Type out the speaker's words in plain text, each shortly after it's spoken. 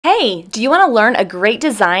Hey, do you want to learn a great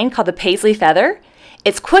design called the Paisley Feather?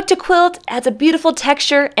 It's quick to quilt, adds a beautiful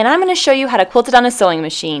texture, and I'm going to show you how to quilt it on a sewing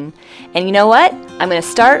machine. And you know what? I'm going to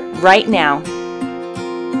start right now.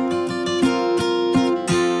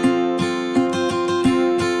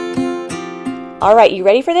 Alright, you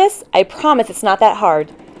ready for this? I promise it's not that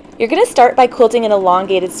hard. You're going to start by quilting an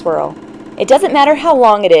elongated swirl. It doesn't matter how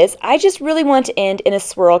long it is, I just really want to end in a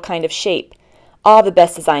swirl kind of shape. All the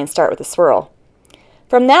best designs start with a swirl.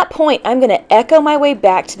 From that point, I'm going to echo my way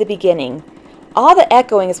back to the beginning. All the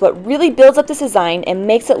echoing is what really builds up this design and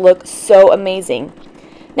makes it look so amazing.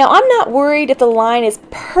 Now, I'm not worried if the line is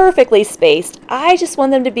perfectly spaced. I just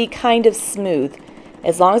want them to be kind of smooth.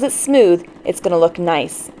 As long as it's smooth, it's going to look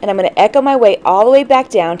nice. And I'm going to echo my way all the way back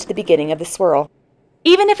down to the beginning of the swirl.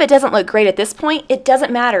 Even if it doesn't look great at this point, it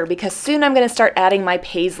doesn't matter because soon I'm going to start adding my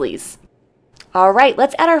paisleys. Alright,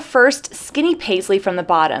 let's add our first skinny paisley from the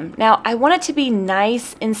bottom. Now, I want it to be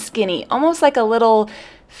nice and skinny, almost like a little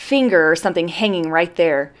finger or something hanging right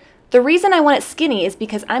there. The reason I want it skinny is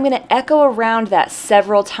because I'm going to echo around that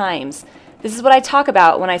several times. This is what I talk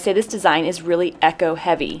about when I say this design is really echo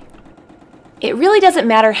heavy. It really doesn't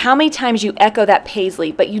matter how many times you echo that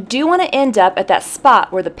paisley, but you do want to end up at that spot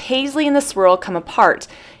where the paisley and the swirl come apart.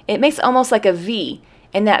 It makes almost like a V.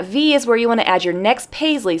 And that V is where you want to add your next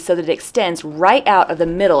paisley so that it extends right out of the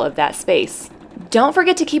middle of that space. Don't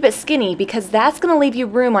forget to keep it skinny because that's going to leave you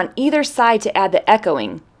room on either side to add the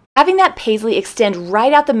echoing. Having that paisley extend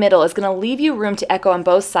right out the middle is going to leave you room to echo on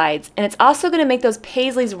both sides, and it's also going to make those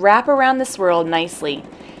paisleys wrap around the swirl nicely.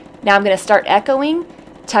 Now I'm going to start echoing,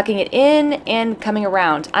 tucking it in, and coming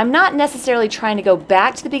around. I'm not necessarily trying to go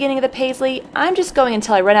back to the beginning of the paisley, I'm just going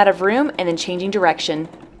until I run out of room and then changing direction.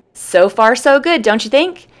 So far so good, don't you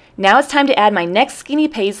think? Now it's time to add my next skinny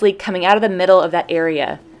paisley coming out of the middle of that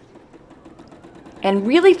area. And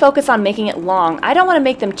really focus on making it long. I don't want to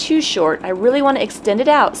make them too short. I really want to extend it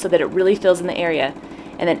out so that it really fills in the area.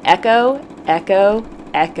 And then echo, echo,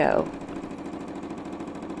 echo.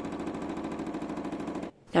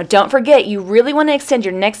 Now don't forget, you really want to extend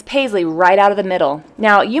your next paisley right out of the middle.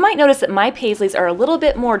 Now you might notice that my paisleys are a little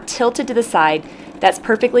bit more tilted to the side. That's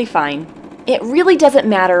perfectly fine. It really doesn't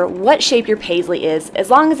matter what shape your paisley is, as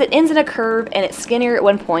long as it ends in a curve and it's skinnier at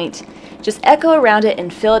one point. Just echo around it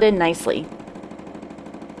and fill it in nicely.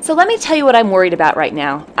 So let me tell you what I'm worried about right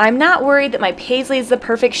now. I'm not worried that my paisley is the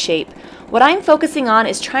perfect shape. What I'm focusing on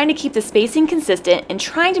is trying to keep the spacing consistent and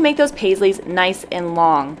trying to make those paisleys nice and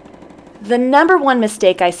long. The number one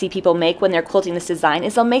mistake I see people make when they're quilting this design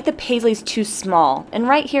is they'll make the paisleys too small. And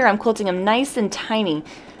right here I'm quilting them nice and tiny.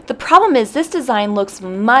 The problem is this design looks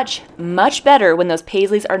much, much better when those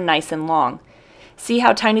paisleys are nice and long. See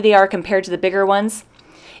how tiny they are compared to the bigger ones?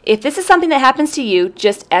 If this is something that happens to you,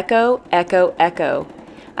 just echo, echo, echo.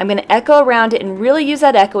 I'm going to echo around it and really use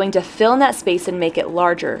that echoing to fill in that space and make it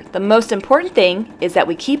larger. The most important thing is that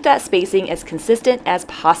we keep that spacing as consistent as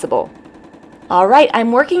possible. Alright,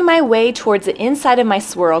 I'm working my way towards the inside of my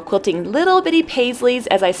swirl, quilting little bitty paisleys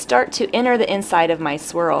as I start to enter the inside of my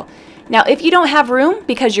swirl. Now, if you don't have room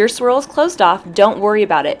because your swirl is closed off, don't worry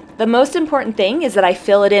about it. The most important thing is that I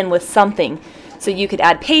fill it in with something. So you could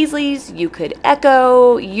add paisleys, you could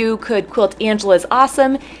echo, you could quilt Angela's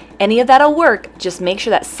Awesome. Any of that'll work. Just make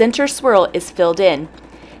sure that center swirl is filled in.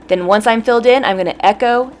 Then once I'm filled in, I'm going to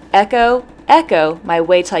echo, echo, echo my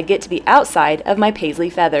way till I get to the outside of my Paisley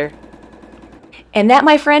Feather. And that,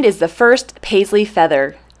 my friend, is the first Paisley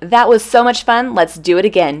Feather. That was so much fun. Let's do it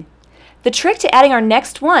again. The trick to adding our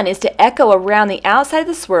next one is to echo around the outside of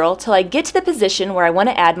the swirl till I get to the position where I want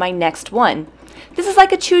to add my next one. This is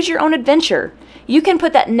like a choose your own adventure. You can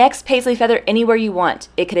put that next paisley feather anywhere you want.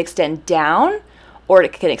 It could extend down or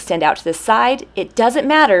it can extend out to the side. It doesn't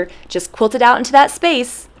matter. Just quilt it out into that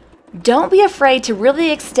space. Don't be afraid to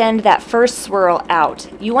really extend that first swirl out.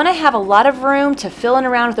 You want to have a lot of room to fill in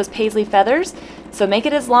around with those paisley feathers, so make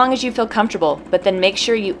it as long as you feel comfortable, but then make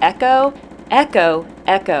sure you echo, echo,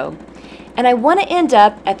 echo. And I want to end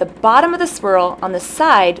up at the bottom of the swirl on the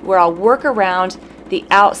side where I'll work around the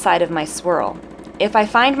outside of my swirl. If I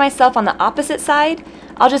find myself on the opposite side,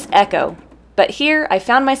 I'll just echo. But here I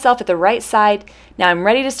found myself at the right side. Now I'm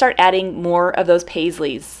ready to start adding more of those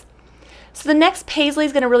paisleys. So the next paisley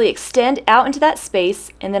is going to really extend out into that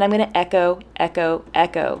space, and then I'm going to echo, echo,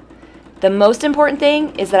 echo. The most important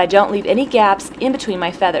thing is that I don't leave any gaps in between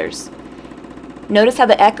my feathers. Notice how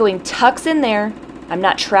the echoing tucks in there. I'm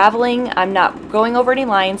not traveling, I'm not going over any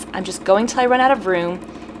lines, I'm just going till I run out of room,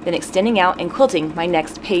 then extending out and quilting my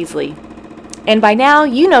next paisley. And by now,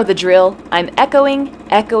 you know the drill. I'm echoing,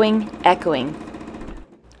 echoing, echoing.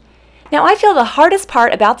 Now I feel the hardest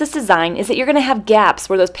part about this design is that you're going to have gaps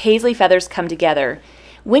where those paisley feathers come together.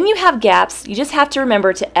 When you have gaps, you just have to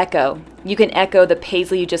remember to echo. You can echo the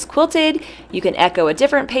paisley you just quilted, you can echo a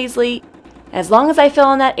different paisley, as long as I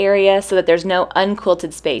fill in that area so that there's no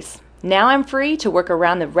unquilted space. Now I'm free to work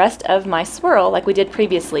around the rest of my swirl like we did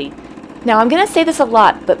previously. Now I'm going to say this a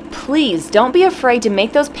lot, but please don't be afraid to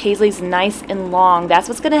make those paisleys nice and long. That's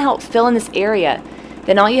what's going to help fill in this area.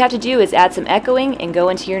 Then all you have to do is add some echoing and go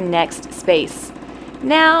into your next space.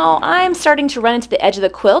 Now I'm starting to run into the edge of the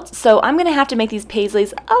quilt, so I'm going to have to make these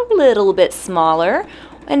paisleys a little bit smaller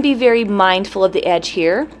and be very mindful of the edge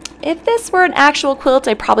here. If this were an actual quilt,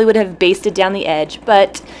 I probably would have basted down the edge,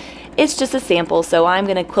 but it's just a sample, so I'm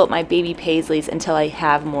going to quilt my baby paisleys until I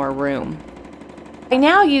have more room. By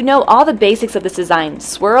now you know all the basics of this design: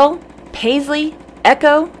 swirl, paisley,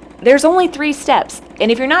 echo. There's only 3 steps, and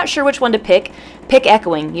if you're not sure which one to pick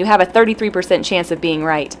echoing. You have a 33% chance of being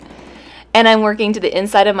right. And I'm working to the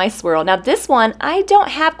inside of my swirl. Now this one, I don't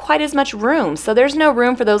have quite as much room, so there's no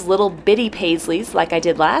room for those little bitty paisleys like I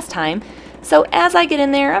did last time. So as I get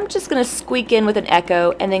in there, I'm just going to squeak in with an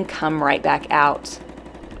echo and then come right back out.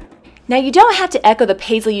 Now you don't have to echo the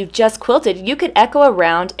paisley you just quilted. You could echo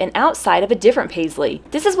around and outside of a different paisley.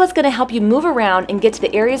 This is what's going to help you move around and get to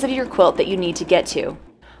the areas of your quilt that you need to get to.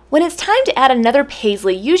 When it's time to add another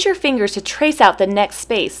paisley, use your fingers to trace out the next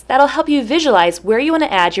space. That'll help you visualize where you want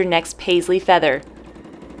to add your next paisley feather.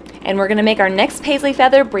 And we're going to make our next paisley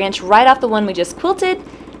feather branch right off the one we just quilted,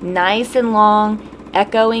 nice and long,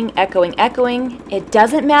 echoing, echoing, echoing. It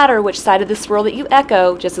doesn't matter which side of the swirl that you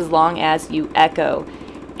echo, just as long as you echo.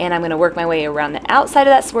 And I'm going to work my way around the outside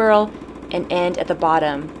of that swirl and end at the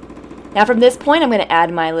bottom. Now from this point I'm going to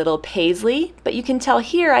add my little paisley, but you can tell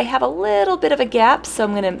here I have a little bit of a gap, so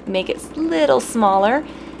I'm going to make it a little smaller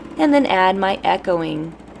and then add my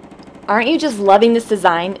echoing. Aren't you just loving this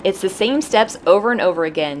design? It's the same steps over and over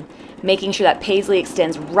again, making sure that paisley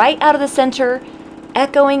extends right out of the center,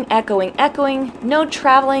 echoing, echoing, echoing, no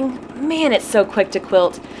traveling. Man, it's so quick to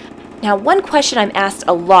quilt. Now one question I'm asked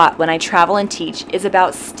a lot when I travel and teach is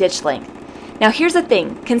about stitch length. Now here's the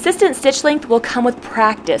thing, consistent stitch length will come with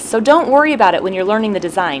practice, so don't worry about it when you're learning the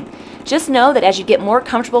design. Just know that as you get more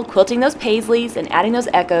comfortable quilting those paisleys and adding those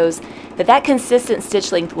echoes, that consistent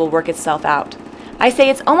stitch length will work itself out. I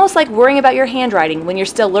say it's almost like worrying about your handwriting when you're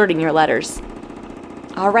still learning your letters.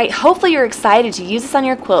 Alright, hopefully you're excited to use this on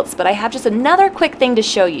your quilts, but I have just another quick thing to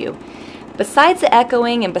show you. Besides the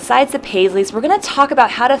echoing and besides the paisleys, we're going to talk about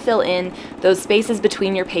how to fill in those spaces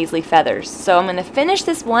between your paisley feathers. So I'm going to finish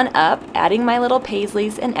this one up, adding my little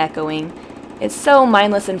paisleys and echoing. It's so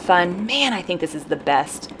mindless and fun. Man, I think this is the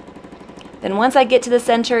best. Then once I get to the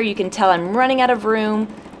center, you can tell I'm running out of room.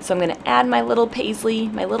 So I'm going to add my little paisley,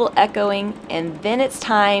 my little echoing, and then it's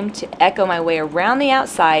time to echo my way around the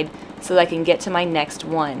outside so that I can get to my next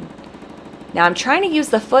one. Now I'm trying to use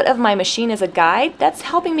the foot of my machine as a guide. That's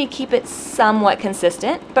helping me keep it somewhat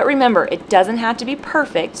consistent, but remember, it doesn't have to be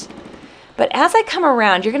perfect. But as I come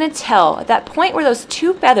around, you're going to tell at that point where those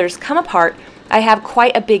 2 feathers come apart, I have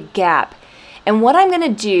quite a big gap. And what I'm going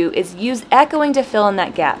to do is use echoing to fill in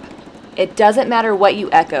that gap. It doesn't matter what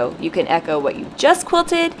you echo. You can echo what you just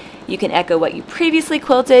quilted, you can echo what you previously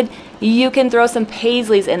quilted, you can throw some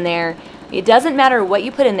paisleys in there. It doesn't matter what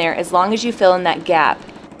you put in there as long as you fill in that gap.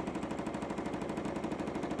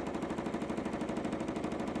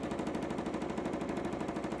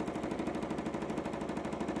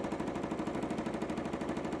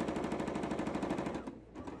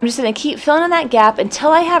 I'm just going to keep filling in that gap until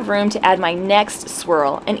I have room to add my next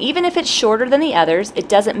swirl. And even if it's shorter than the others, it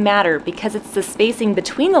doesn't matter because it's the spacing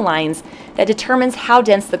between the lines that determines how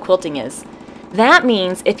dense the quilting is. That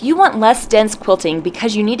means if you want less dense quilting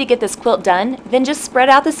because you need to get this quilt done, then just spread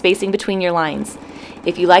out the spacing between your lines.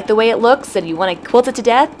 If you like the way it looks and you want to quilt it to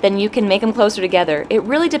death, then you can make them closer together. It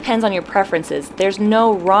really depends on your preferences. There's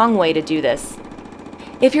no wrong way to do this.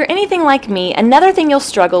 If you're anything like me, another thing you'll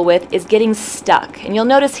struggle with is getting stuck. And you'll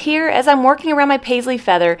notice here, as I'm working around my paisley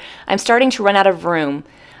feather, I'm starting to run out of room.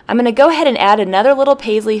 I'm going to go ahead and add another little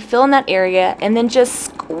paisley, fill in that area, and then just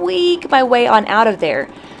squeak my way on out of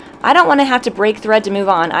there. I don't want to have to break thread to move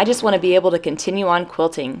on. I just want to be able to continue on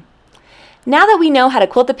quilting. Now that we know how to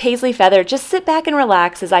quilt the paisley feather, just sit back and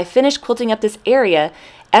relax as I finish quilting up this area,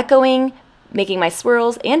 echoing, making my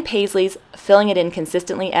swirls and paisleys, filling it in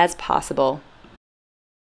consistently as possible.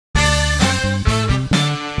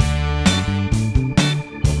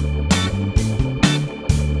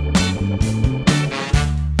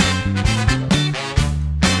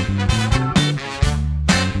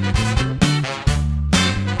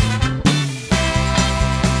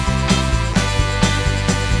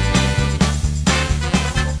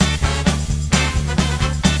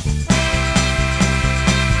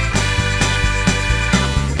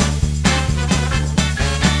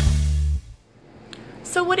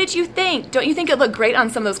 So what did you think? Don't you think it looked great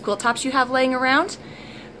on some of those quilt tops you have laying around?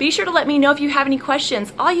 Be sure to let me know if you have any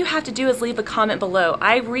questions. All you have to do is leave a comment below.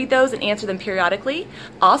 I read those and answer them periodically.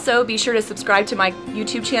 Also, be sure to subscribe to my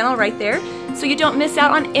YouTube channel right there so you don't miss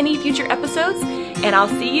out on any future episodes. And I'll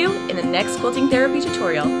see you in the next quilting therapy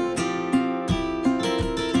tutorial.